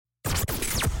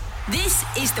This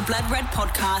is the Blood Red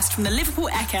podcast from the Liverpool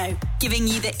Echo, giving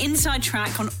you the inside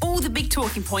track on all the big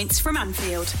talking points from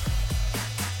Anfield.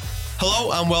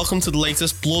 Hello and welcome to the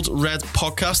latest Blood Red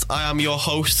podcast. I am your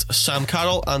host, Sam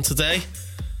Carroll, and today,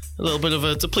 a little bit of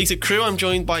a depleted crew. I'm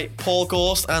joined by Paul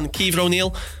Gorst and Caoimhe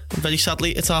O'Neill. And very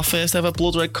sadly, it's our first ever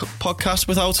Blood Red podcast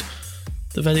without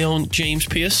the very own James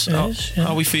Pearce. How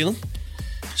are we feeling?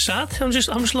 Sad. I'm just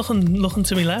looking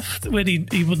to my left where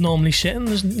he would normally sit, and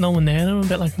there's no one there. I'm a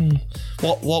bit like,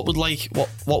 What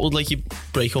would your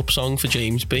breakup song for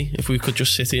James be if we could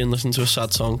just sit here and listen to a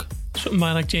sad song? Something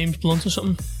by like James Blunt or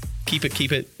something. Keep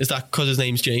it. Is that because his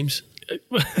name's James?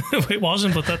 It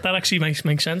wasn't, but that actually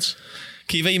makes sense.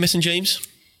 Caoimhe, you missing James?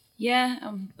 Yeah,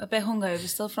 I'm a bit hungover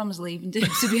still from his leaving, to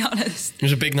be honest. It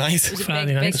was a big night. It was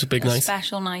Friday night. It was a big night.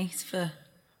 Special night for...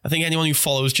 I think anyone who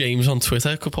follows James on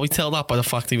Twitter could probably tell that by the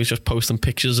fact he was just posting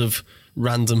pictures of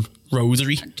random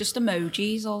rosary. Just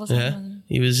emojis all the time.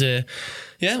 Yeah, he was.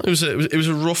 It was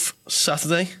a rough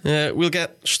Saturday. We'll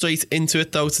get straight into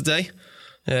it though today.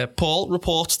 Paul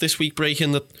reports this week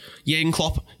breaking that Jurgen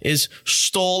Klopp is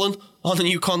stalling on a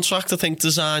new contract. I think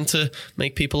designed to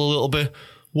make people a little bit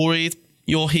worried.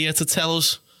 You're here to tell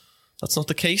us that's not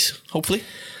the case. Hopefully.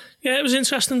 Yeah, it was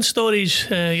interesting stories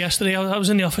yesterday. I was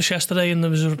in the office yesterday and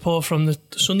there was a report from the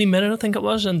Sunday Mirror, I think it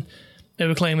was, and they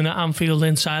were claiming that Anfield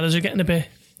insiders are getting a bit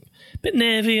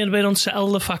nervy and a bit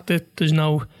unsettled. The fact that there's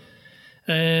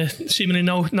seemingly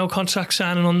no contract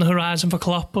signing on the horizon for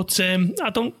Klopp, but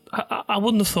I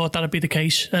wouldn't have thought that'd be the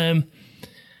case. I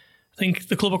think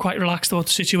the club are quite relaxed about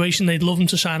the situation. They'd love him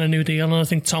to sign a new deal, and I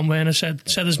think Tom Werner said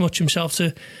as much himself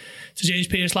to James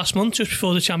Pearce last month, just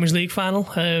before the Champions League final.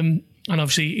 And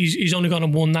obviously he's only gone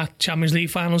and won that Champions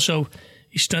League final, so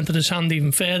he strengthened his hand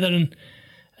even further.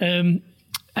 And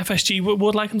FSG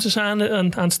would like him to sign it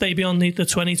and stay beyond the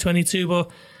 2022,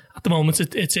 but at the moment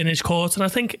it's in his court. And I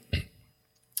think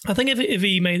if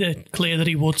he made it clear that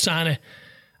he would sign it,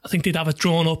 I think they'd have it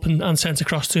drawn up and sent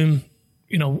across to him,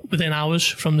 within hours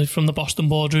from the Boston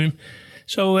boardroom.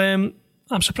 So I'm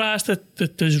surprised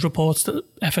that there's reports that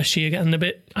FSG are getting a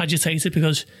bit agitated,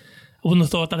 because I wouldn't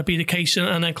have thought that'd be the case.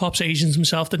 And then Klopp's agent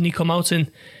himself, didn't he come out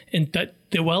in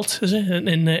the Welt, is it,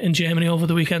 in Germany over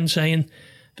the weekend, saying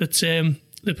that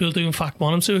Liverpool do in fact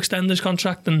want him to extend his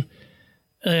contract, and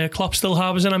Klopp still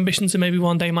harbours an ambition to maybe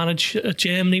one day manage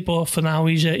Germany, but for now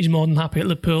he's more than happy at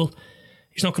Liverpool.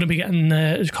 He's not going to be getting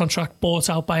his contract bought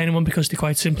out by anyone, because they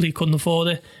quite simply couldn't afford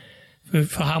it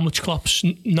for how much Klopp's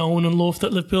known and loved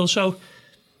at Liverpool. So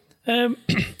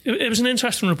it was an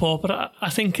interesting report, but I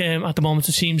think at the moment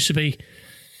it seems to be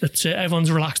that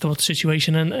everyone's relaxed about the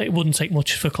situation, and it wouldn't take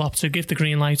much for Klopp to give the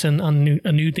green light and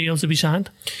a new deal to be signed.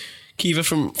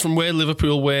 Caoimhe, from where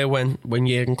Liverpool were when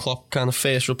Jurgen Klopp kind of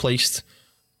first replaced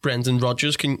Brendan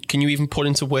Rodgers, can you even put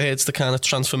into words the kind of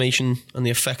transformation and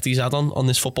the effect he's had on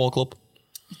this football club?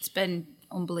 It's been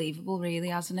unbelievable, really,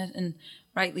 hasn't it? And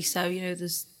rightly so.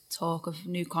 There's talk of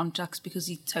new contracts because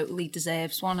he totally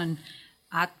deserves one, and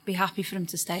I'd be happy for him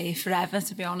to stay here forever,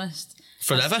 to be honest.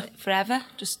 Forever? Forever.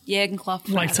 Just Jurgen Klopp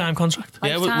forever. Lifetime contract.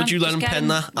 Yeah, would you let him pen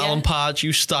that Alan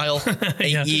Pardew style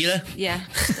 8-year? Yeah,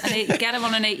 get him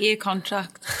on an 8-year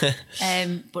contract.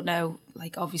 But no,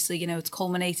 obviously, it's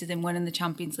culminated in winning the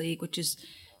Champions League, which is,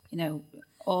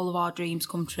 all of our dreams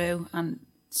come true, and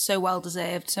so well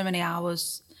deserved. So many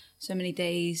hours, so many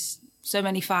days, so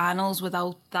many finals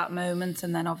without that moment,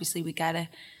 and then obviously we get it.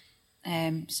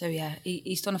 So yeah,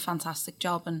 he's done a fantastic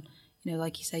job, and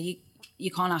like you say,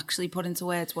 you can't actually put into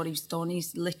words what he's done.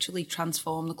 He's literally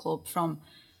transformed the club from,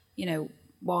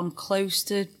 one close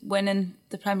to winning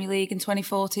the Premier League in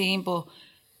 2014, but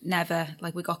never,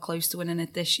 we got close to winning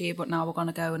it this year, but now we're going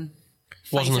to go and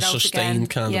fight wasn't it a out sustained again.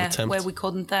 kind of attempt where we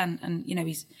couldn't then, and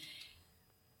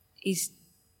he's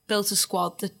built a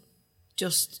squad that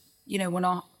just, we're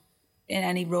not in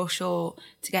any rush or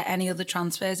to get any other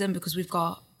transfers in, because we've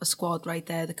got a squad right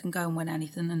there that can go and win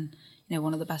anything, and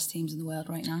one of the best teams in the world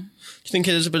right now. Do you think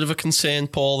it is a bit of a concern,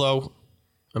 Paul, though?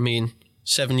 I mean,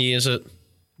 7 years at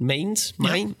Mainz?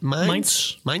 Borussia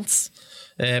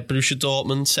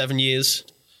Dortmund, 7 years.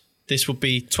 This would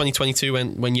be 2022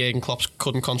 when Jurgen Klopp's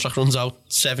current contract runs out,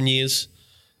 7 years.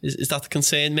 Is that the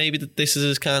concern, maybe, that this is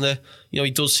his kind of,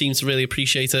 he does seem to really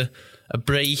appreciate a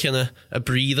break and a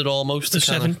breather almost. The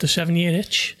 7 year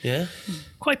itch. Yeah.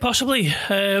 Quite possibly.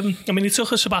 He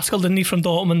took a sabbatical, didn't he, from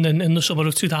Dortmund in the summer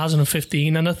of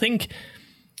 2015, and I think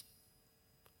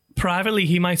privately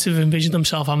he might have envisioned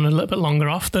himself having a little bit longer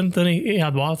off than he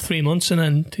had, 3 months, and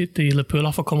then the Liverpool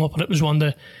offer come up, and it was one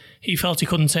that he felt he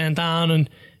couldn't turn down, and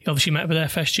he obviously met with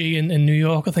FSG in New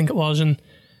York, I think it was, and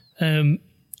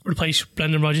replaced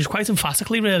Brendan Rodgers quite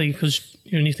emphatically, really, because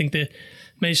you think the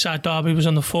Merseyside derby was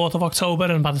on the 4th of October,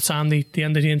 and by the time the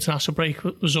end of the international break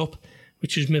was up,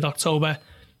 which was mid-October,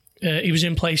 he was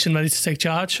in place and ready to take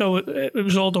charge. So it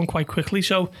was all done quite quickly.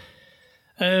 So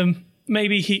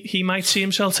maybe he might see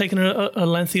himself taking a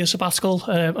lengthier sabbatical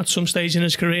at some stage in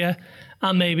his career.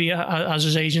 And maybe, as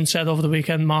his agent said over the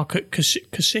weekend, Mark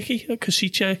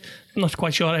Kasice, I'm not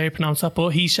quite sure how you pronounce that, but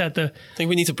he said that... I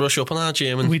think we need to brush up on our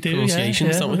German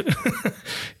pronunciations, don't we?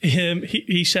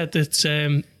 He said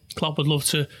that Klopp would love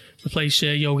to replace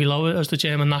Jogi Löw as the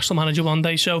German national manager one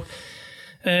day. So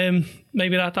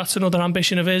maybe that's another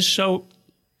ambition of his. So,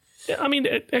 I mean,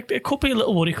 it could be a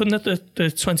little worry, couldn't it? The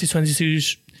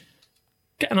 2022's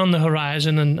getting on the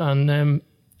horizon and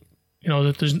you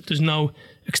know, there's no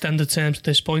extended terms at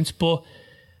this point, but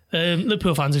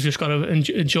Liverpool fans have just got to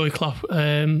enjoy Klopp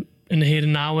in the here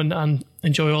and now and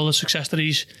enjoy all the success that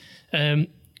he's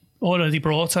already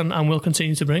brought and will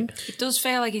continue to bring. It does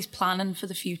feel like he's planning for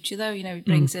the future, though. You know, he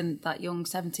brings in that young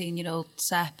 17-year-old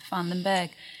Sepp Vandenberg.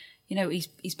 You know,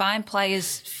 he's buying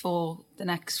players for the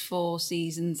next 4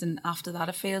 seasons, and after that,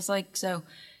 it feels like. So,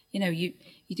 you know, you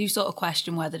do sort of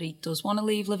question whether he does want to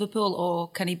leave Liverpool, or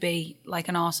can he be like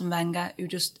an Arsene Wenger who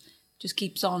just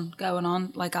keeps on going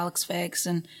on, like Alex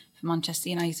Ferguson for Manchester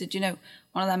United. You know,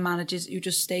 one of them managers who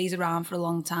just stays around for a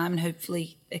long time, and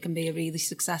hopefully it can be a really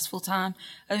successful time.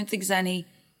 I don't think there's any,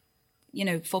 you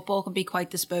know, football can be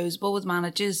quite disposable with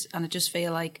managers, and I just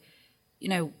feel like, you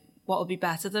know, what would be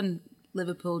better than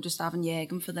Liverpool just having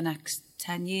Jurgen for the next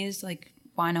 10 years? Like,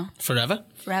 why not? Forever?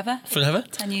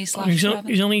 10 years / forever.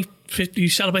 He's only 50, he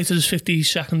celebrated his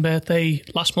 52nd birthday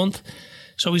last month,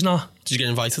 so he's not... Did you get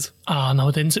invited? Oh, no,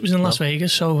 I didn't. It was in Las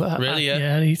Vegas, so... Really,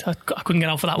 I couldn't get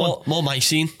out for that one. More my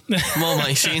scene. More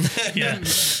my scene. Yeah.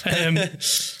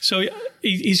 So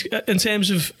he's in terms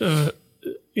of,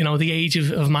 you know, the age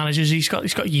of managers, he's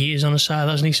got years on his side,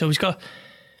 hasn't he? So he's got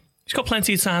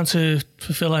plenty of time to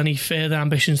fulfil any further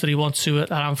ambitions that he wants to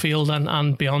at Anfield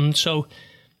and beyond. So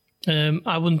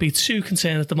I wouldn't be too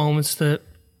concerned at the moment that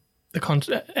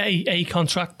a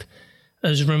contract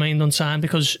has remained unsigned,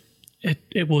 because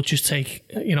it would just take,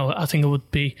 you know, I think it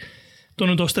would be done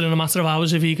and dusted in a matter of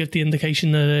hours if he get the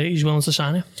indication that he's willing to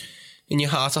sign it. In your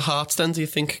heart of hearts then, do you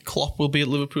think Klopp will be at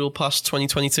Liverpool past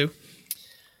 2022?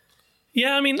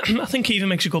 Yeah, I mean, I think he even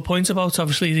makes a good point about,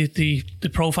 obviously, the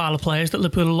profile of players that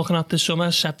Liverpool are looking at this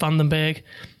summer. Sepp Vandenberg,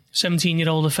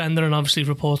 17-year-old defender, and obviously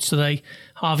reports today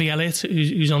Harvey Elliott,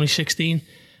 who's only 16.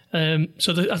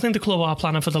 So I think the club are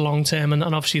planning for the long term, and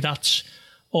obviously that's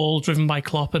all driven by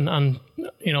Klopp, and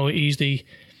you know, he's the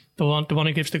one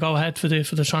who gives the go ahead for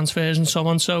the transfers and so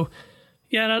on. So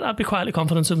yeah, I'd be quietly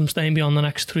confident of him staying beyond the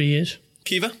next 3 years.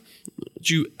 Kiva,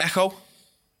 do you echo?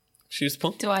 Excuse the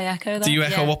pun. Do I echo that? Do you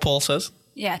echo what Paul says?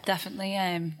 Yeah, definitely.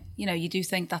 You know, you do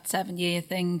think that 7-year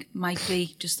thing might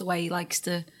be just the way he likes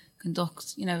to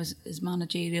conduct, you know, his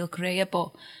managerial career.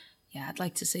 But yeah, I'd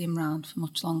like to see him round for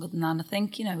much longer than that. I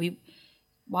think, you know,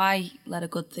 why let a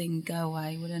good thing go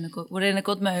away? We're in a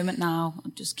good moment now.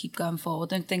 Just keep going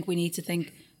forward. I don't think we need to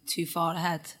think too far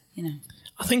ahead, you know.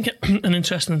 I think an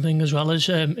interesting thing as well is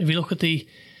if you look at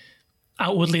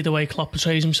outwardly the way Klopp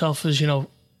portrays himself, as, you know,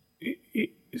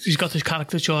 he's got this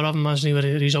caricature of him, hasn't he,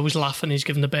 where he's always laughing, he's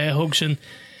giving the bear hugs, and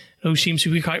who seems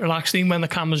to be quite relaxed. Even when the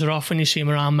cameras are off and you see him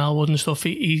around Melwood and stuff,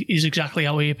 he's exactly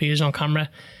how he appears on camera.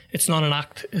 It's not an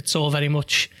act. It's all very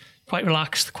much quite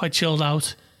relaxed, quite chilled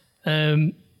out,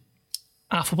 affable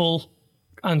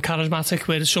and charismatic.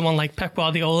 Whereas someone like Pep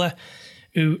Guardiola,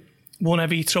 who won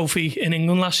every trophy in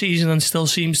England last season and still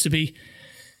seems to be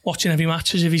watching every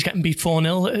match as if he's getting beat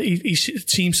 4-0. He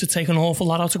seems to take an awful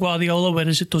lot out of Guardiola,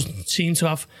 whereas it doesn't seem to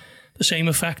have the same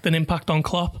effect and impact on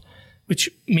Klopp, which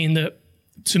mean that,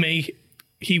 to me,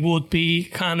 he would be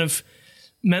kind of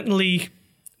mentally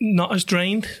not as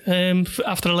drained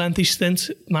after a lengthy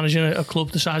stint managing a club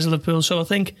the size of Liverpool. So I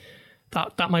think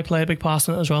that might play a big part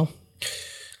in it as well.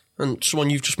 And someone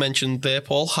you've just mentioned there,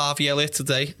 Paul, Harvey Elliott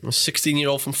today, a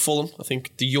 16-year-old from Fulham, I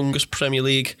think the youngest Premier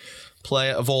League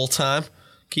player of all time.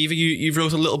 Kiva, you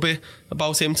wrote a little bit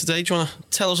about him today. Do you want to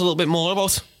tell us a little bit more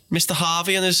about Mr.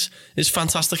 Harvey and his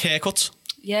fantastic haircut?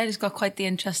 Yeah, he's got quite the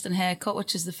interesting haircut,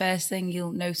 which is the first thing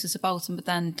you'll notice about him. But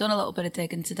then done a little bit of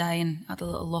digging today and had a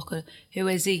little look at who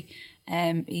is he.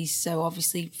 He's so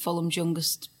obviously Fulham's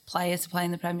youngest player to play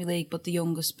in the Premier League, but the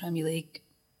youngest Premier League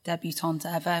debutant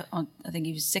ever. I think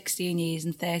he was 16 years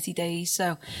and 30 days.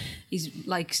 So he's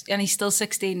and he's still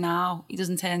 16 now. He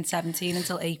doesn't turn 17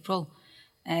 until April.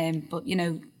 But, you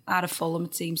know, out of Fulham,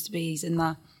 it seems to be he's in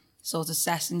that sort of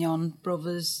Sessegnon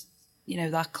brothers, you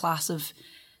know, that class of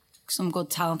some good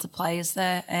talented players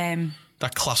there.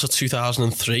 that class of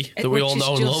 2003 that we all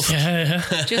know and love.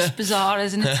 Just bizarre,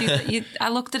 isn't it? I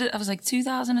looked at it, I was like,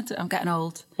 2003, I'm getting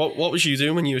old. What was you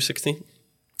doing when you were 16?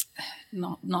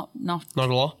 Not a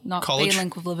lot? Not College? being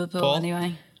linked with Liverpool, Paul?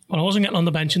 anyway. Well, I wasn't getting on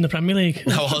the bench in the Premier League.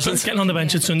 No, I wasn't. Getting on the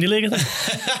bench at Sunday League, I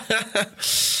think.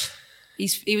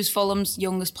 He was Fulham's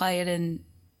youngest player in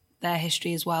their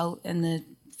history as well, in the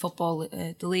football,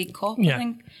 the League Cup, I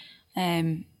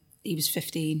think. He was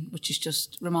 15, which is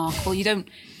just remarkable. You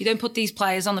don't put these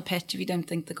players on the pitch if you don't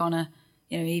think they're gonna,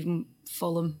 even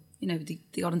Fulham, they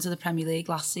got into the Premier League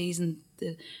last season.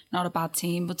 They're not a bad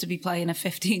team, but to be playing a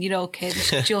 15-year-old kid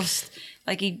is just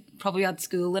like he probably had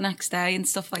school the next day and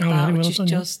stuff like that, which is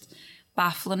just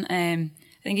baffling. I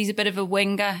think he's a bit of a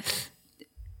winger.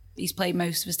 He's played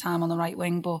most of his time on the right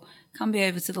wing, but can be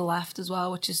over to the left as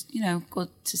well, which is, good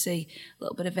to see a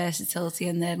little bit of versatility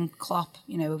in there. And Klopp,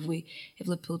 if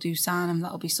Liverpool do sign him,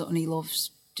 that'll be something he loves,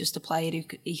 just a player who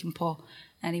he can put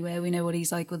anywhere. We know what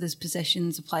he's like with his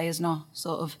positions. A player's not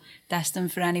sort of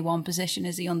destined for any one position,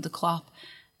 is he, under Klopp?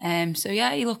 So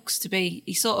yeah, he looks to be,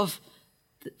 he's sort of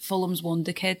Fulham's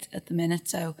wonder kid at the minute.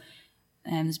 So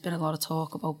there's been a lot of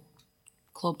talk about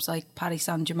clubs like Paris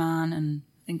Saint-Germain and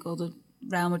I think other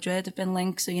Real Madrid have been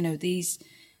linked. So,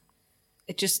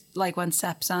 it's just like when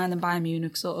Sepp signed and Bayern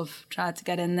Munich sort of tried to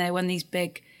get in there, when these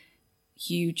big,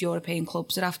 huge European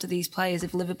clubs are after these players.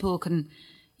 If Liverpool can,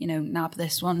 nab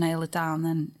this one, nail it down,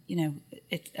 then,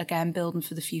 it's again building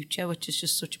for the future, which is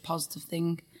just such a positive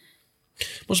thing.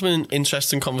 Must have been an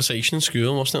interesting conversation in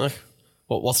school, wasn't it?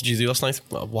 Like, what did you do last night?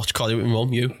 Well, watch Collie with my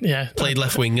mum, you. Yeah. Played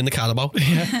left wing in the Carabao.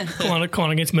 Yeah. Come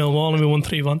on against Millwall and we won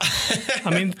 3-1. I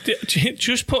mean,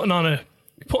 just putting on a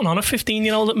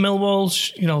 15-year-old at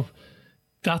Millwall's,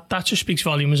 that just speaks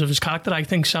volumes of his character, I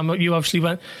think. Sam, you obviously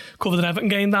covered the Everton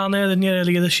game down there, didn't you,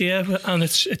 earlier this year? And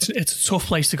it's a tough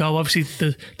place to go.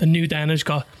 Obviously, the new den has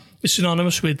got, it's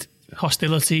synonymous with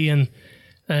hostility, and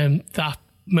that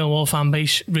Millwall fan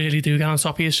base really do get on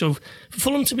top of you. So for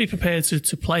Fulham to be prepared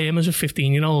to play him as a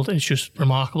 15-year-old is just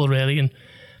remarkable, really.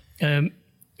 And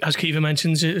as Kiva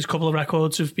mentions, there's a couple of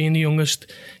records of being the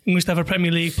youngest ever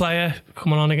Premier League player,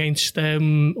 coming on against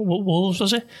Wolves,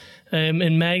 was it?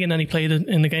 In May, and then he played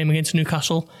in the game against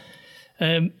Newcastle.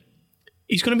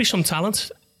 He's going to be some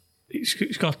talent.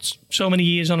 He's got so many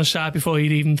years on his side before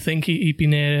you'd even think he'd be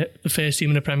near the first team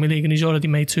in the Premier League, and he's already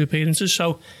made 2 appearances.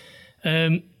 So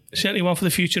certainly one for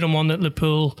the future, and one that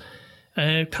Liverpool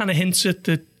kind of hints at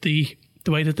the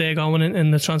way that they're going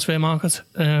in the transfer market.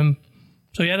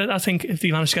 So yeah, I think if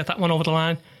they manage to get that one over the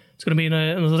line, it's going to be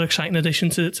another exciting addition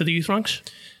to the youth ranks.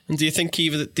 And do you think,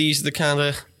 Kiva, that these are the kind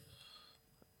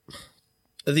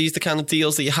of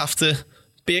deals that you have to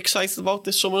be excited about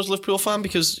this summer as a Liverpool fan?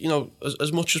 Because,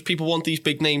 as much as people want these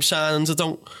big name signings, I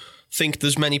don't think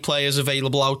there's many players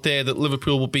available out there that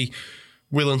Liverpool would be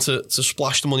willing to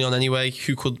splash the money on anyway,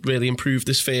 who could really improve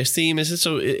this first team. Is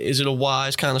it a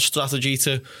wise kind of strategy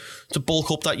to bulk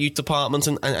up that youth department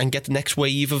and get the next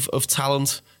wave of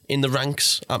talent in the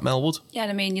ranks at Melwood? Yeah,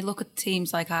 I mean, you look at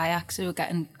teams like Ajax, who are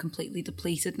getting completely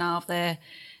depleted now of their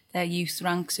youth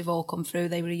ranks, have all come through.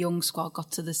 They were a young squad,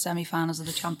 got to the semi-finals of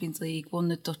the Champions League, won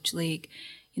the Dutch League.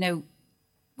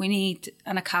 We need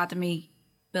an academy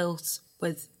built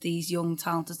with these young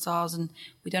talented stars, and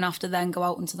we don't have to then go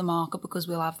out into the market because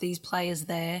we'll have these players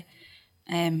there.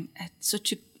 That's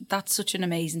such an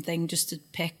amazing thing, just to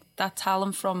pick that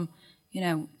talent from,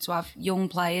 to have young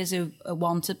players who are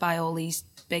wanted by all these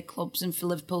big clubs, and for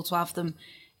Liverpool to have them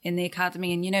in the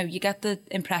academy. And, you get the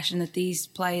impression that these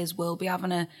players will be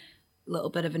having a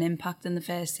little bit of an impact in the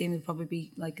first team. They'll probably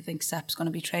be, I think Sepp's going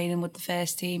to be training with the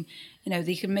first team.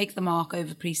 They can make the mark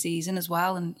over pre-season as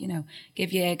well, and,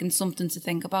 give Jurgen something to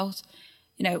think about.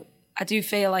 I do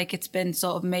feel like it's been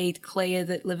sort of made clear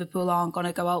that Liverpool aren't going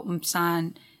to go out and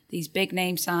sign these big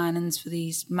name signings for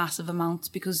these massive amounts,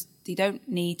 because they don't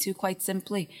need to, quite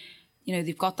simply.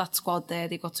 They've got that squad there.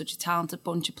 They've got such a talented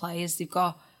bunch of players. They've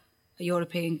got a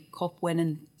European Cup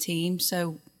winning team.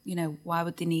 So, why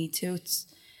would they need to? It's,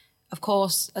 of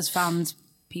course, as fans,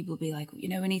 people will be like, we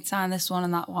need to sign this one,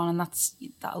 and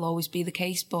that'll always be the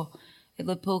case. But if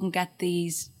Liverpool can get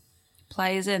these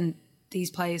players in, these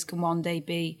players can one day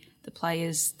be the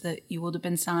players that you would have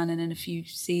been signing in a few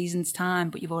seasons' time,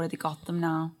 but you've already got them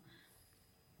now.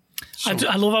 So,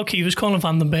 I love how Kiva's calling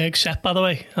Van den Berg Sepp, by the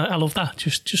way. I love that.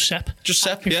 Just Sepp. Just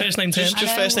Sepp, yeah. First name terms.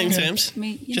 Just first name terms. Do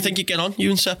you think you get on, you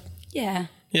and Sepp? Yeah.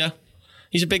 Yeah.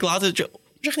 He's a big lad.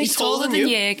 He's taller than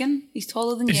Jurgen. He's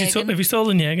taller than Jurgen. If he's taller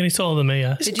than Jurgen, he's taller than me,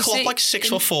 yeah. Isn't Klopp like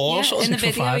 6'4" or something? In the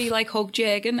video, he hugged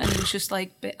Jurgen, and he was just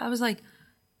like, I was like,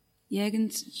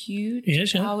 Jurgen's huge. He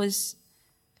is, yeah.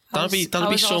 That'd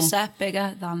be some set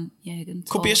bigger than Jurgen.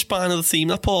 Could be a spine of the theme.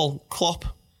 That Paul Klopp.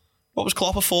 What was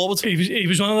Klopp a forward? He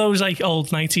was one of those like old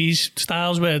 90s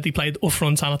styles where they played up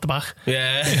front and at the back.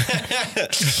 Yeah,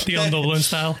 Dion Dublin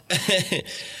style.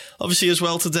 Obviously, as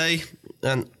well today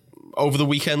and over the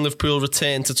weekend, Liverpool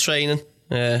returned to training.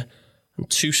 And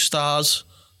 2 stars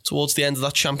towards the end of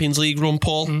that Champions League run.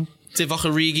 Paul Divock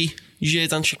Origi,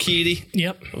 Xherdan Shaqiri.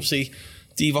 Yep. Obviously,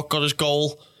 Divock got his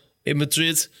goal in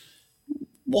Madrid.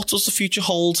 What does the future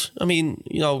hold? I mean,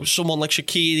 someone like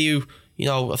Shaqiri,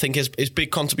 who, I think his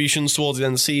big contributions towards the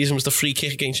end of the season was the free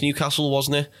kick against Newcastle,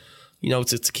 wasn't it?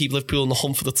 To keep Liverpool in the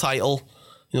hunt for the title.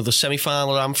 The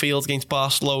semi-final at Anfield against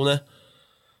Barcelona.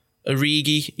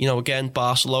 Origi, again,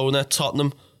 Barcelona,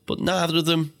 Tottenham. But neither of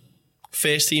them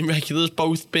first team regulars,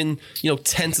 both been,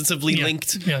 tentatively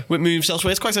linked with moves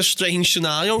elsewhere. It's quite a strange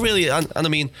scenario, really. And I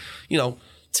mean,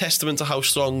 testament to how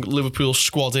strong Liverpool's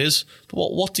squad is. But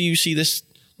what do you see this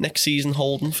next season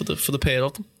holding for the pair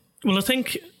of them? Well, I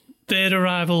think their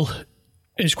arrival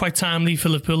is quite timely for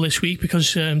Liverpool this week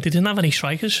because they didn't have any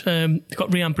strikers. They've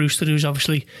got Ryan Brewster, who's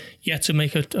obviously yet to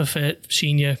make a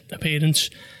senior appearance.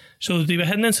 So they were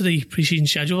heading into the pre-season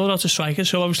schedule without a striker.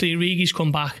 So obviously Origi's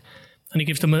come back and he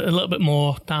gives them a little bit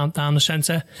more down the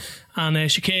centre. And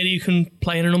Shaqiri, you can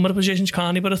play in a number of positions,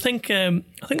 can't he? But I think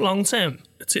long term,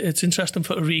 it's interesting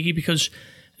for Origi because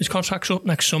his contract's up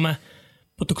next summer,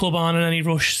 but the club aren't in any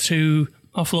rush to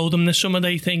offload him this summer.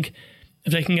 They think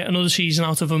if they can get another season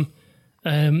out of him,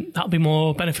 that'll be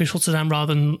more beneficial to them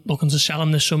rather than looking to sell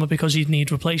him this summer because he'd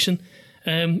need replacing.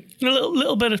 A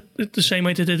little bit of the same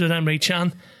way they did with Emre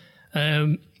Can.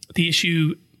 The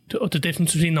issue, the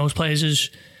difference between those players is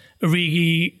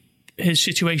Origi, his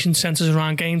situation centres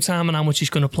around game time and how much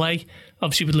he's going to play.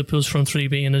 Obviously, with Liverpool's front three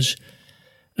being as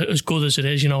good as it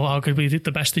is, arguably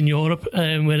the best in Europe,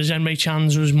 whereas Emre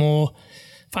Can's was more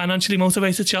financially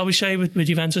motivated, shall we say, with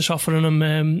Juventus offering him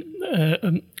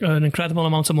an incredible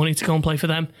amount of money to go and play for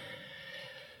them.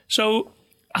 So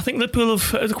I think Liverpool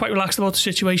are quite relaxed about the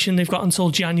situation. They've got until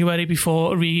January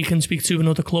before Origi can speak to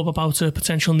another club about a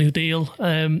potential new deal.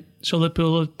 So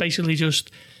Liverpool are basically just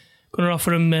going to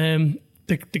offer him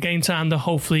the game time that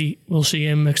hopefully we'll see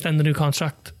him extend the new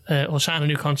contract or sign a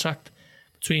new contract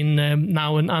between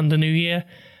now and the new year.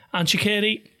 And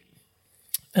Shaqiri,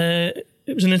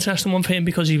 it was an interesting one for him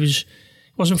because he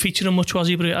wasn't featuring much, was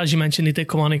he? But as you mentioned, he did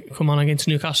come on against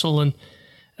Newcastle and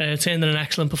turned in an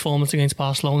excellent performance against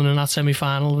Barcelona in that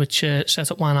semi-final, which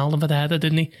set up Wijnaldum for the header,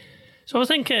 didn't he? So I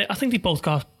think they both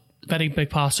got very big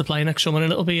parts to play next summer,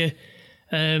 and it'll be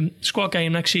a squad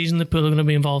game next season. Liverpool are going to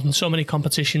be involved in so many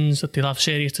competitions that they'll have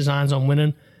serious designs on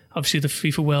winning. Obviously, the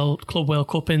FIFA Club World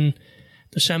Cup in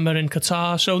December in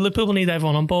Qatar. So Liverpool will need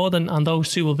everyone on board, and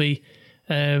those two will be.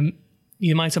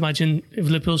 You might imagine if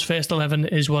Liverpool's first 11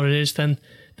 is what it is, then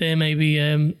there may be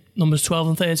numbers 12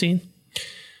 and 13. I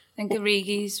think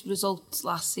Origi's results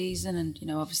last season and,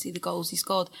 obviously the goals he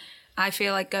scored, I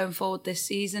feel like going forward this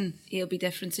season, he'll be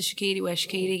different to Shaqiri, where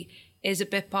Shaqiri is a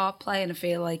bit part play and I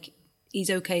feel like he's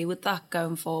okay with that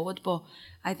going forward. But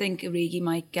I think Origi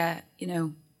might get,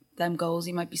 them goals.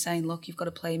 He might be saying, look, you've got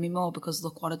to play me more because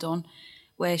look what I've done.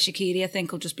 Where Shaqiri, I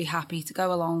think, will just be happy to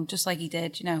go along just like he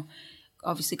did,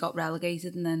 obviously got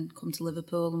relegated and then come to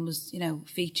Liverpool and was,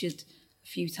 featured a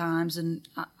few times and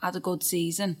had a good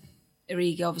season.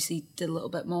 Origi obviously did a little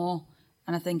bit more,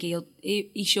 and I think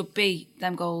he should be,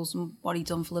 them goals and what he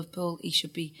done for Liverpool, he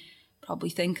should be probably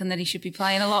thinking that he should be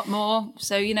playing a lot more.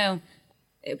 So,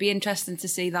 it'd be interesting to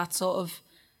see that sort of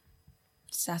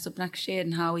set up next year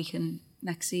and how he can,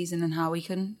 next season, and how he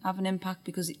can have an impact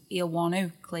because he'll want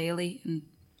to, clearly. And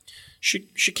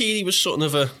Shaqiri was something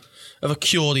of a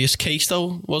curious case,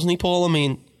 though, wasn't he, Paul? I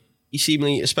mean, he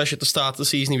seemingly, especially at the start of the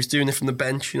season, he was doing it from the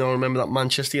bench. I remember that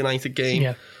Manchester United game.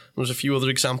 Yeah. There was a few other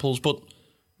examples, but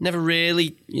never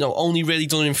really, only really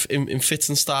done in fits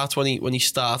and starts when he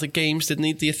started games, didn't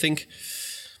he? Do you think,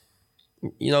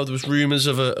 there was rumours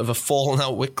of a falling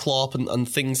out with Klopp and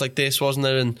things like this, wasn't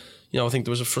there? And, I think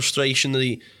there was a frustration that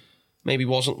he maybe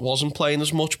wasn't playing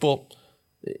as much, but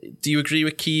do you agree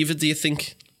with Kiva? Do you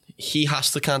think he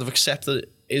has to kind of accept that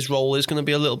his role is going to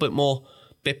be a little bit more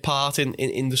bit part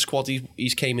in the squad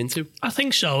he's came into? I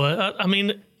think so. I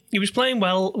mean, he was playing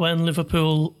well when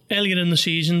Liverpool, earlier in the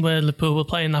season, where Liverpool were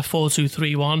playing that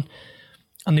 4-2-3-1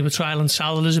 and they were trialling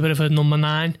Salah as a bit of a number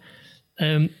 9.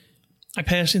 I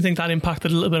personally think that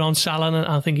impacted a little bit on Salah, and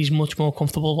I think he's much more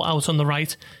comfortable out on the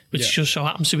right, which just so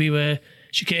happens to be where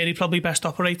Shaqiri probably best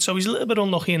operates. So he's a little bit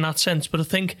unlucky in that sense, but I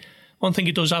think one thing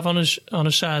he does have on his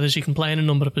side is he can play in a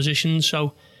number of positions.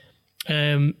 So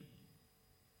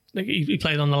he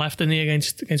played on the left, didn't he,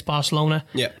 against Barcelona?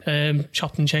 Yeah.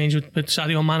 Chopped and changed with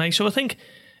Sadio Mane. So I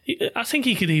think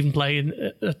he could even play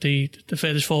at the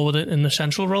furthest forward in the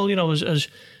central role, as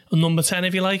a number 10,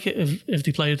 if you like, if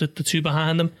they play the two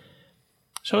behind him.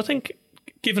 So I think,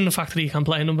 given the fact that he can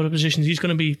play a number of positions, he's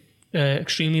going to be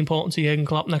extremely important to Jurgen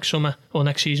Klopp next summer, or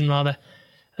next season rather.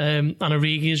 And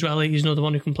Origi as well, he's another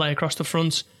one who can play across the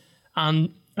front.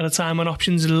 And at a time when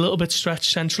options are a little bit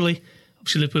stretched centrally,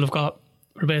 obviously Liverpool have got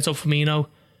Roberto Firmino,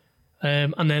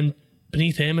 and then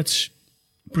beneath him it's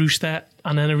Brewster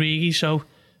and then Origi. So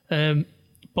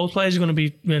both players are going to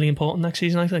be really important next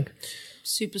season, I think.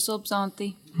 Super subs, aren't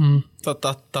they?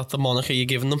 That the moniker you're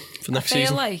giving them for next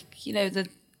season. I feel like, the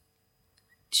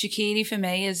Shaqiri for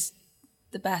me is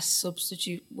the best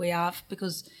substitute we have,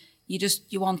 because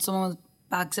you want someone with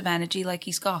bags of energy like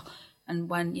he's got. And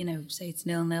when, say it's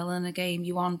 0-0 in a game,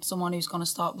 you want someone who's going to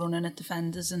start running at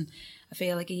defenders. And I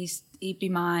feel like he'd be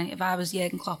mine. If I was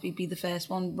Jurgen Klopp, he'd be the first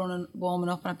one warming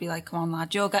up, and I'd be like, come on,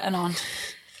 lad, you're getting on.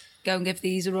 Go and give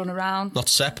these a run around. Not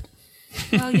Sepp.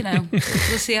 Well, we'll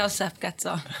see how Sepp gets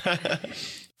on.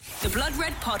 The Blood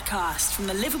Red Podcast from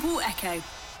the Liverpool Echo.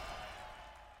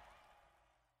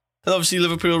 And obviously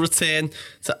Liverpool return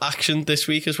to action this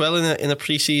week as well in a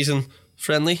pre-season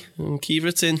friendly. And Kiva,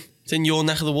 it's in your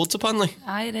neck of the woods apparently.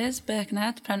 Aye, it is.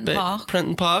 Birkenhead, Prenton Park.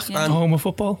 Prenton Park. Yeah. And home of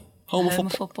football. Home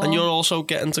of football. And you're also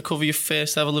getting to cover your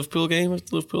first ever Liverpool game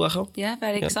with Liverpool Echo. Yeah,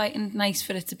 very exciting. Nice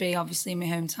for it to be, obviously, in my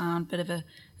hometown. Bit of a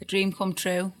dream come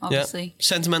true, obviously. Yeah.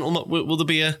 Sentimental. Will there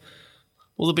be a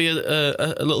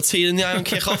little tear in the eye on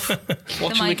kick-off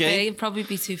watching the game? It'd probably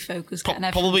be too focused getting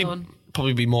everything done.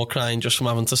 Probably be more crying just from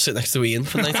having to sit next to Ian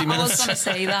for 90 minutes. I was going to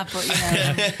say that,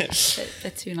 but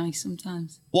they're too nice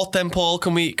sometimes. What then, Paul,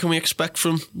 can we expect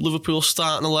from Liverpool's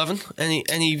starting 11?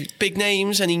 Any big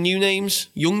names, any new names,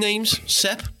 young names?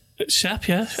 Sepp? Sepp,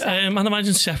 yeah. I'd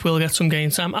imagine Sepp will get some game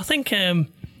time. I think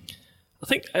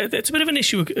it's a bit of an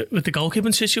issue with the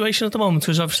goalkeeping situation at the moment,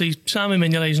 because obviously Simon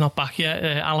Mignolet's not back yet.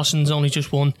 Alisson's only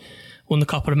just won the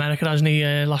Copa America, hasn't he,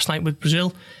 last night with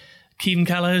Brazil. Kevin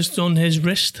Keller has done his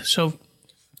wrist, so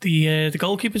the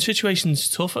goalkeeping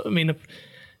situation's tough. I mean,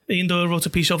 Ian Doyle wrote a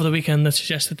piece over the weekend that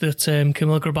suggested that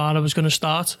Kamil Grabara was going to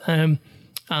start, and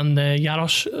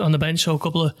Jaros on the bench, so a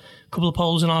couple of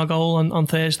poles in our goal on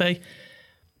Thursday.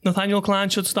 Nathaniel Klein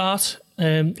should start.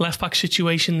 Left back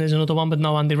situation, there's another one, but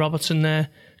no Andy Robertson there.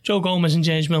 Joe Gomez and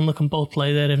James Milner can both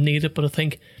play there if needed, but I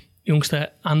think youngster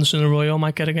Anderson Arroyo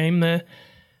might get a game there.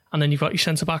 And then you've got your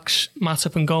centre backs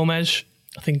Matip and Gomez.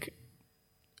 I think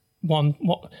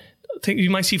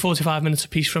you might see 45 minutes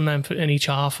apiece from them in each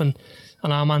half, and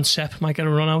our man Sepp might get a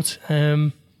run out.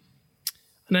 And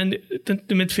then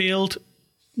the midfield,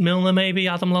 Milner maybe,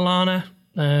 Adam Lallana,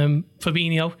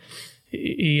 Fabinho.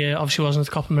 He obviously wasn't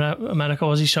at the Copa America,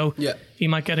 was he? So yeah, he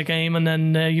might get a game. And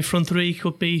then your front three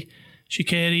could be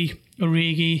Shaqiri,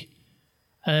 Origi,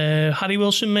 Harry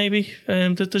Wilson maybe.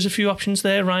 There's a few options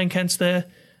there. Ryan Kent's there.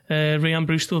 Ryan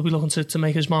Brewster will be looking to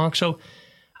make his mark. So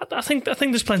I think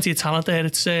there's plenty of talent there.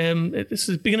 It's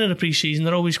the beginning of the pre-season.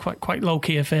 They're always quite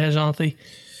low-key affairs, aren't they?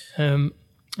 And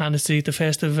it's the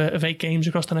first of 8 games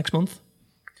across the next month.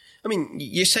 I mean,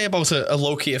 you say about a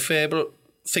low-key affair, but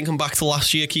thinking back to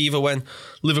last year, Kiva, when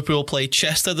Liverpool played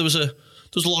Chester, there was a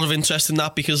lot of interest in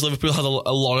that because Liverpool had a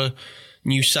lot of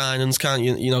new signings.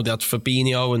 They had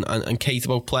Fabinho and Keita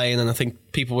both playing, and I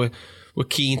think people were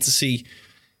keen to see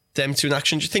them two in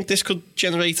action. Do you think this could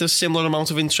generate a similar amount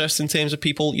of interest in terms of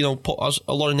people, put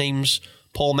a lot of names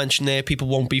Paul mentioned there, people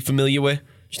won't be familiar with? Do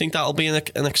you think that'll be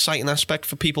an exciting aspect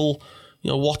for people,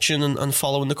 watching and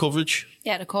following the coverage?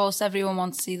 Yeah, of course, everyone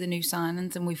wants to see the new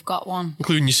signings, and we've got one.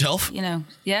 Including yourself? Yeah,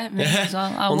 me as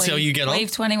well. I'll see how you get on. Wave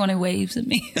to anyone who waves at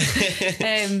me.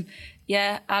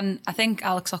 Yeah, and I think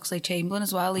Alex Oxlade-Chamberlain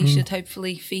as well, he should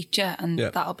hopefully feature, and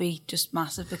that'll be just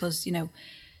massive because,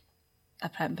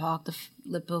 at Prenton Park, the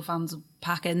Liverpool fans will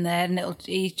pack in there, and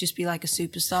he'd just be like a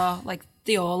superstar, like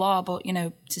they all are. But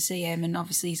to see him, and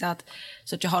obviously he's had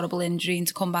such a horrible injury, and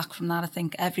to come back from that, I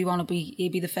think everyone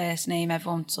he'd be the first name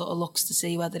everyone sort of looks to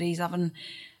see whether he's having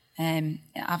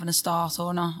a start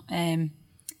or not.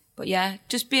 But yeah,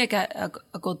 just be a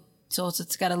good sort of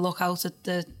to get a look out at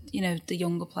the the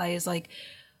younger players. Like,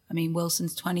 I mean,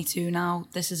 Wilson's 22 now.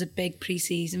 This is a big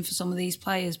pre-season for some of these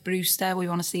players. Brewster, we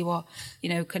want to see what,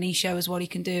 can he show us what he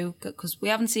can do? Because we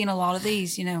haven't seen a lot of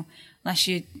these, unless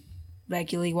you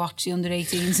regularly watch the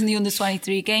under-18s and the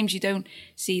under-23 games. You don't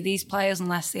see these players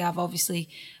unless they have obviously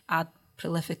had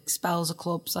prolific spells at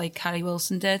clubs like Harry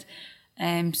Wilson did.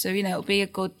 So, it'll be a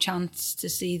good chance to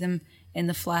see them in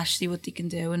the flesh, see what they can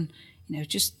do. And,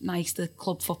 just nice that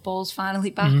club football's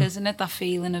finally back, isn't it? That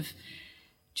feeling of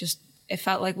just it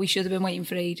felt like we should have been waiting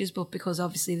for ages, but because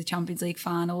obviously the Champions League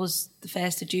final was the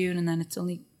 1st of June, and then it's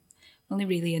only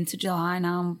really into July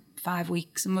now, 5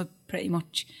 weeks, and we're pretty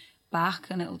much back,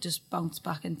 and it'll just bounce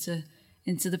back into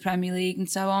the Premier League and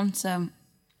so on. So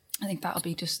I think that'll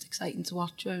be just exciting to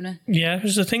watch, won't it? Yeah,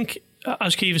 because I think,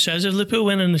 as Kiva says, if Liverpool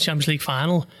win in the Champions League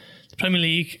final, the Premier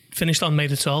League finished on May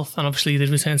the 12th, and obviously they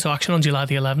return to action on July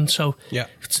the 11th. So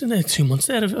it's 2 months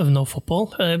there of no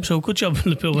football. So good job,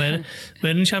 Liverpool winning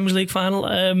the Champions League final.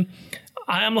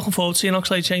 I am looking forward to seeing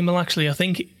Oxlade-Chamberlain. Actually, I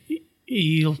think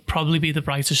he'll probably be the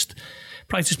brightest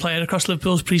player across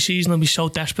Liverpool's pre-season. He'll be so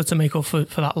desperate to make up for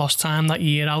that lost time, that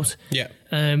year out. Yeah.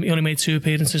 He only made 2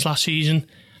 appearances last season.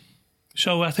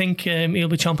 So I think he'll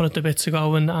be chomping at the bit to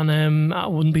go, and I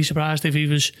wouldn't be surprised if he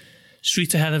was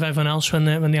streets ahead of everyone else when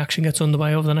the action gets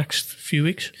underway over the next few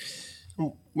weeks.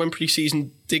 When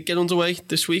pre-season did get underway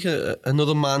this week,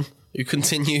 another man who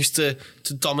continues to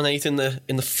dominate in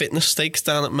the fitness stakes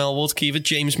down at Melwood, Kiva,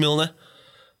 James Milner.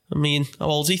 I mean, how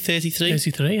old is he? 33?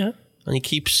 33, yeah. And he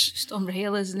keeps... Just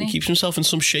unreal, isn't he? He keeps himself in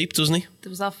some shape, doesn't he? There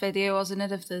was that video, wasn't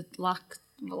it, of the lactate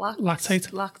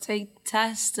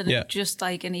test, and it just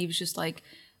like, and he was just like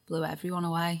blew everyone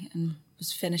away and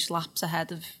was finished laps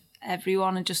ahead of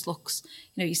everyone, and just looks,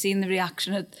 you've seen the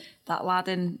reaction of that lad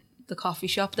in the coffee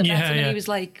shop that met him, and he was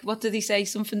like, what did he say?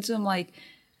 Something to him like,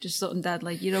 just something dead,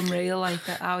 like, you're unreal, like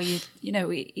how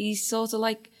he's sort of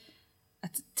like a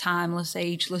timeless,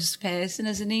 ageless person,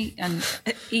 isn't he? And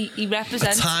he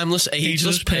represents a timeless,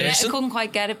 ageless person. I couldn't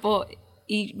quite get it, but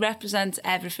he represents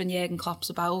everything Jurgen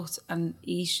Klopp's about, and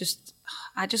he's just,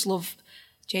 I just love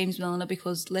James Milner,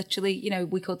 because literally,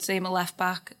 we could see him a left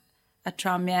back at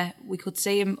Tranmere, we could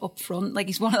see him up front. Like,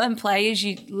 he's one of them players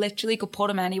you literally could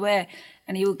put him anywhere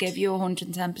and he will give you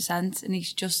 110%, and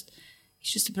he's just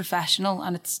a professional,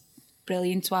 and it's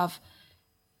brilliant to have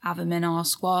him in our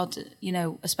squad,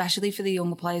 especially for the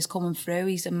younger players coming through.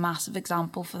 He's a massive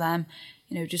example for them,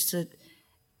 just to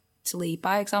lead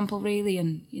by example, really.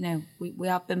 And we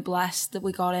have been blessed that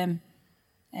we got him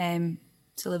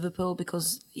to Liverpool,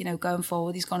 because going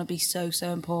forward he's going to be so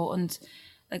important.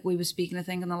 Like we were speaking, I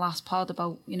think, in the last pod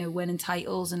about winning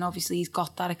titles, and obviously he's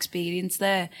got that experience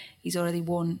there. He's already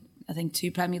won, I think,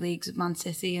 2 Premier Leagues at Man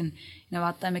City, and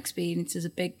had them experiences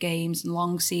of big games and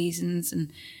long seasons,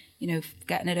 and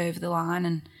getting it over the line.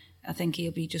 And I think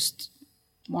he'll be just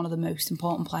one of the most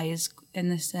important players in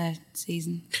this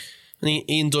season. And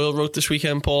Ian Doyle wrote this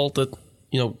weekend, Paul, that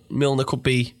Milner could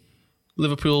be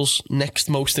Liverpool's next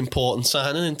most important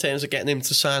signing in terms of getting him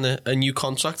to sign a new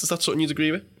contract. Is that something you'd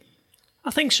agree with? I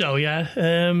think so, yeah.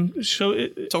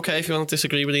 It's okay if you want to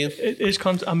disagree with Ian.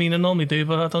 I mean, I normally do,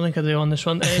 but I don't think I do on this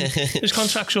one. His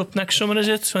contract's up next summer, is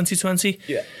it? 2020?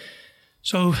 Yeah.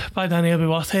 So by then he'll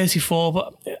be, 34?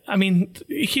 But, I mean,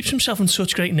 he keeps himself in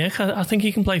such great nick. I think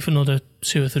he can play for another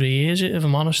 2 or 3 years, if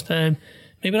I'm honest.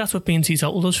 Maybe that's what being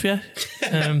teetotal does for you.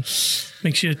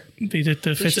 Makes you be the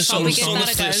fittest. Some of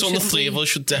the 3 of us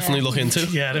should definitely look into.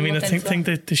 Yeah, I mean, I think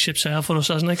that the ship sailed for us,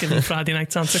 hasn't it? Given Friday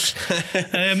night antics.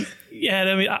 Yeah,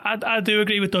 I mean, I do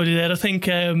agree with Doddy there. I think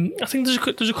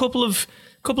there's a couple of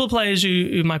players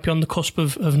who might be on the cusp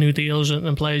of new deals,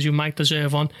 and players who might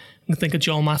deserve one. I think of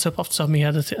Joel Matip off the top of my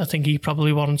head. I think he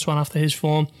probably warrants one after his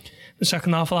form the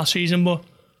second half of last season. But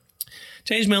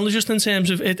James Milner, just in terms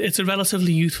of it's a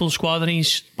relatively youthful squad, and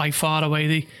he's by far away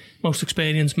the most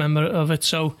experienced member of it.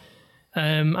 So,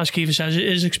 as Kiva says,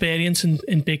 his experience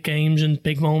in big games and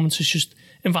big moments is just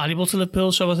invaluable to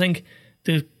Liverpool. So I think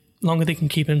the longer they can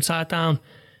keep him tied down,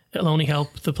 it'll only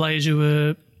help the players who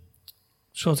are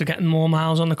sort of getting more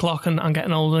miles on the clock and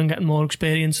getting older and getting more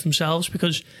experience themselves,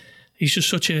 because he's just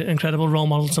such an incredible role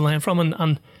model to learn from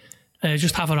and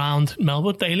just have around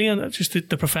Melwood daily, and just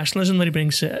the professionalism that he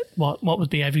brings to what would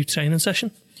be every training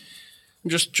session.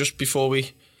 Just before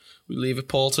we leave it,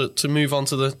 Paul, to move on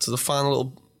to the final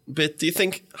little bit, do you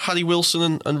think Harry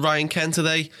Wilson and Ryan Kent, are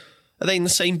they in the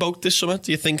same boat this summer?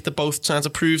 Do you think they're both trying to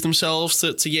prove themselves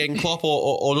to Jurgen Klopp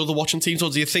or other watching teams, or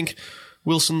do you think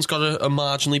Wilson's got a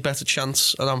marginally better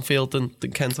chance at Anfield than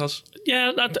Kent has?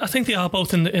 Yeah, I think they are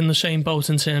both in the same boat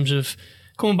in terms of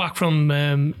coming back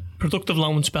from productive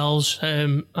loan spells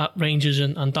at Rangers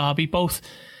and Derby. Both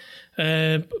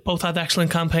had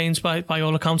excellent campaigns by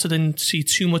all accounts. I didn't see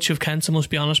too much of Kent, I must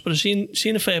be honest, but I've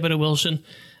seen a fair bit of Wilson.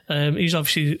 He's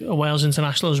obviously a Wales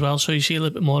international as well, so you see a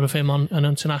little bit more of him on an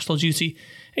international duty.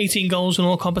 18 goals in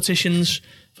all competitions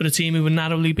for the team who were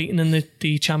narrowly beaten in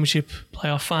the Championship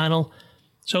playoff final.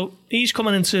 So he's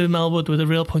coming into Melwood with a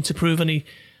real point to prove, and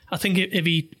I think if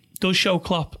he does show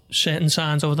Klopp certain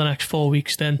signs over the next 4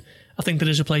 weeks, then I think there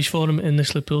is a place for him in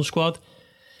this Liverpool squad.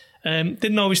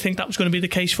 Didn't always think that was going to be the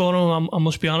case for him. I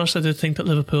must be honest. I did think that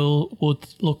Liverpool would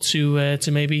look to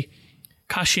maybe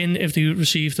cash in if they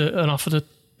received an offer that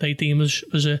they deem was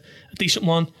a decent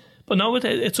one. But no,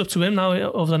 it's up to him now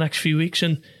over the next few weeks.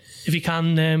 And if he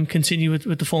can continue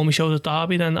with the form he showed at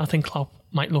Derby, then I think Klopp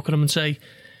might look at him and say,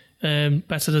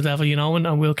 better the devil,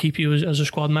 and we'll keep you as a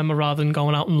squad member rather than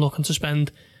going out and looking to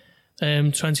spend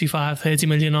 25-30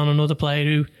 million on another player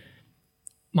who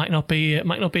might not be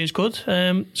as good.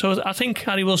 So I think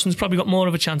Harry Wilson's probably got more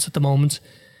of a chance at the moment.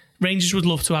 Rangers would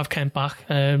love to have Kent back.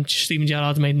 Steven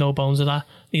Gerrard made no bones of that.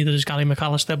 Neither does Gary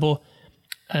McAllister, but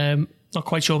not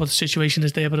quite sure what the situation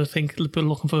is there. But I think Liverpool are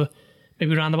looking for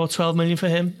maybe around about 12 million for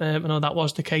him. I know that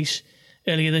was the case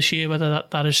earlier this year. Whether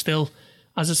that is still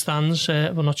as it stands,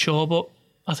 we're not sure. But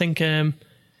I think it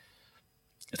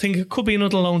could be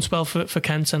another loan spell for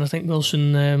Kent, and I think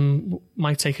Wilson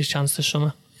might take his chance this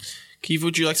summer. Keith,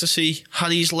 would you like to see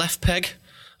Harry's left peg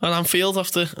at Anfield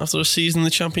after a season in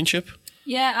the Championship?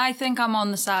 Yeah, I think I'm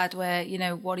on the side where,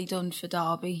 what he done for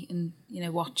Derby and,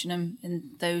 watching him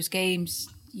in those games,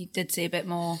 you did see a bit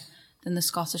more than the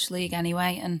Scottish League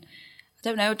anyway. And I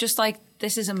don't know, just like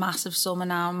this is a massive summer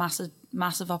now,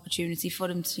 massive opportunity for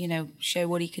him to, show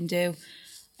what he can do.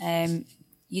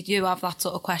 You do have that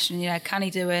sort of question, can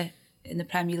he do it in the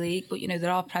Premier League? But,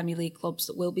 there are Premier League clubs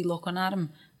that will be looking at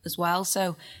him as well.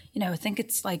 So, I think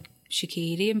it's like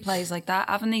Shaqiri and players like that.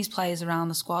 Having these players around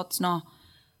the squad's not,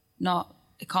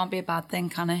 it can't be a bad thing,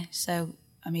 can it? So,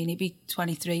 he'll be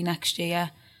 23 next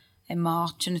year in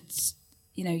March, and it's,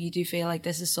 you do feel like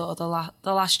this is sort of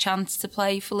the last chance to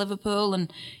play for Liverpool,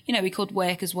 and, he could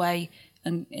work his way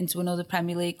into another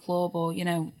Premier League club, or,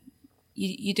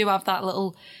 you do have that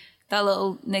little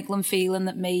niggling feeling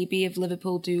that maybe if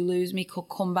Liverpool do lose me, could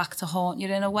come back to haunt you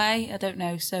in a way. I don't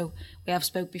know. So we have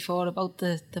spoke before about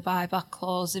the buyback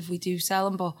clause if we do sell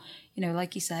him, but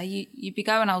like you say, you'd be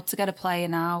going out to get a player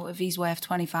now. If he's worth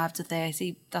 25 to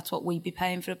 30, that's what we'd be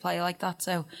paying for a player like that.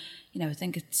 So I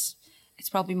think it's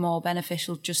probably more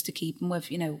beneficial just to keep him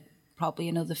with probably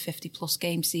another 50 plus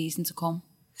game season to come.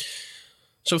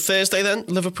 So Thursday then,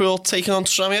 Liverpool taking on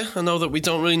Tranmere. I know that we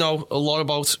don't really know a lot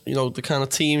about, the kind of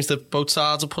teams that both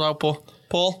sides have put out, but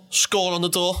Paul, score on the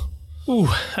door?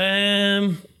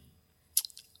 The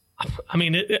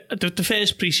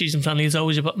first pre-season friendly is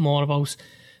always a bit more about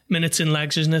minutes and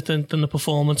legs, isn't it, than the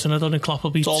performance, and I don't think Klopp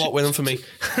will be... It's all about winning for me.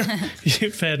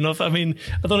 Fair enough. I don't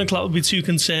think Klopp will be too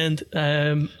concerned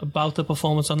about the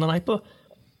performance on the night, but...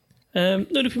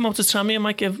 If you out to Tranmere,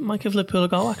 might give Liverpool a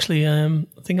go, actually. I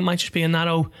think it might just be a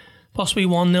narrow, possibly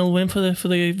 1-0 win for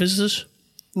the visitors.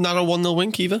 Narrow 1-0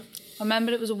 win, Kiva? I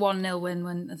remember it was a 1-0 win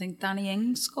when I think Danny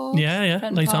Ings scored. Yeah,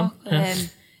 late on. Yeah.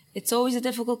 It's always a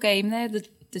difficult game there.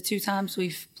 The two times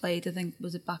we've played, I think,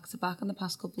 was it back-to-back in the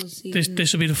past couple of seasons?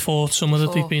 This will be the fourth summer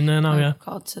that they've been there now, yeah.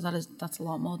 God, so that's a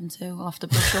lot more than two. I'll have to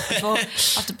brush up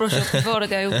before I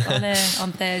go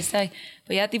on Thursday.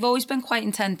 But yeah, they've always been quite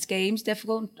intense games,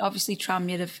 difficult. Obviously,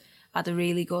 Tranmere have had a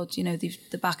really good,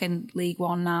 they're back in League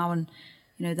One now, and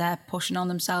they're pushing on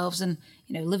themselves. And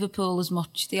Liverpool, as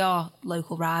much they are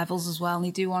local rivals as well,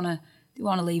 and they want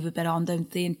to leave a bit on, don't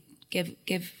they? And give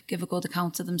a good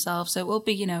account of themselves. So it will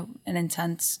be, an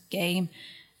intense game,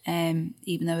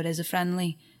 even though it is a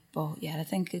friendly. But yeah, I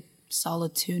think a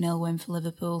solid 2-0 win for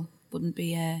Liverpool wouldn't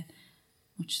be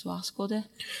much to ask, would it?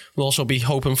 We'll also be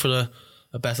hoping for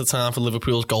a better time for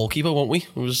Liverpool's goalkeeper, won't we?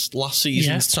 It was last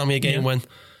season's Tranmere game when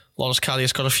Loris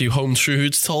Karius got a few home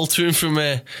truths told to him from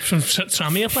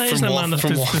Tranmere players. From one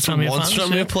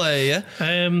Tranmere player,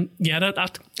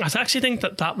 I actually think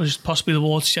that was possibly the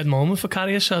watershed moment for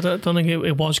Karius. I don't think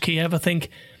it was Kiev. I think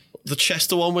the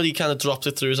Chester one where he kind of dropped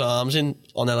it through his arms on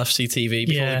LFC TV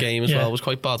before the game as well was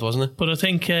quite bad, wasn't it? But I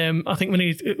think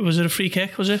when was it a free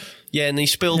kick, was it? Yeah, and he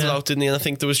spilled it out, didn't he? And I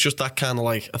think there was just that kind of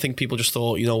I think people just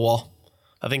thought, you know what?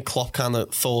 I think Klopp kind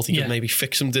of thought he could maybe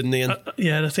fix him, didn't he? And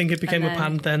I think it became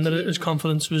apparent then that his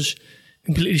confidence was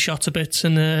completely shot to bits,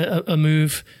 and a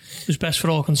move was best for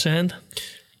all concerned.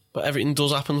 But everything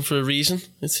does happen for a reason,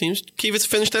 it seems. Keep it to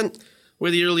finish then.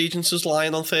 Where your allegiances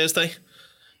lying on Thursday?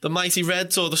 The Mighty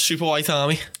Reds or the Super White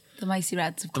Army? The Mighty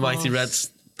Reds, of course. The Mighty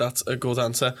Reds. That's a good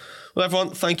answer. Well,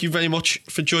 everyone, thank you very much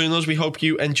for joining us. We hope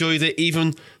you enjoyed it,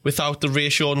 even without the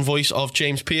reassuring voice of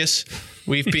James Pearce.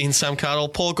 We've been Sam Carroll,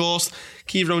 Paul Gorst,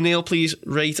 Kiva O'Neill. Please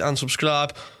rate and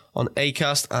subscribe on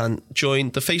Acast and join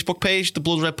the Facebook page, The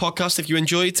Blood Red Podcast, if you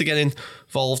enjoyed, to get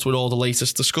involved with all the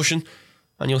latest discussion.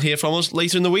 And you'll hear from us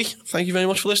later in the week. Thank you very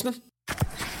much for listening.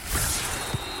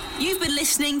 You've been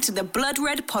listening to the Blood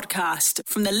Red Podcast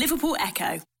from the Liverpool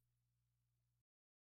Echo.